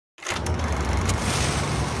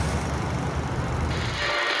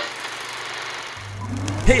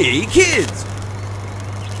Hey kids!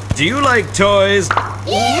 Do you like toys?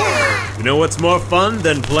 Yeah! You know what's more fun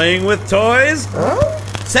than playing with toys? Huh?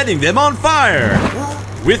 Setting them on fire!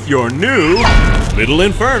 With your new Little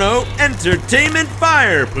Inferno Entertainment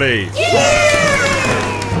Fireplace!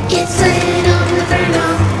 Yeah! It's Little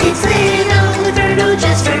Inferno, it's Little Inferno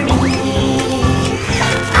just for me.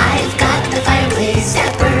 I've got the fireplace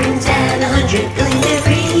that burns at 100 billion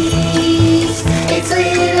degrees. It's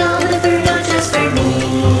Little Inferno just for me.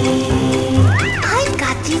 I've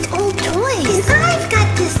got these old toys. And I've got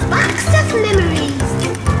this box of memories.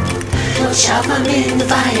 We'll shove them in the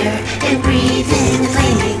fire and breathe in the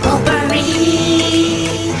flaming potpourri.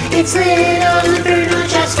 It's Little Inferno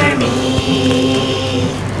just for me.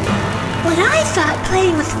 But I thought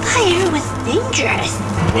playing with fire was dangerous.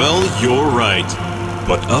 Well, you're right.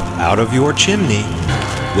 But up out of your chimney,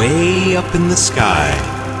 way up in the sky,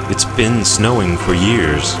 it's been snowing for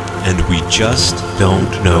years, and we just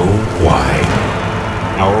don't know why.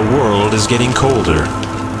 Our world is getting colder.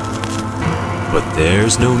 But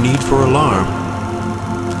there's no need for alarm.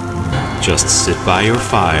 Just sit by your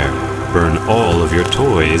fire, burn all of your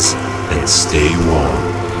toys, and stay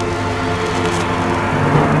warm.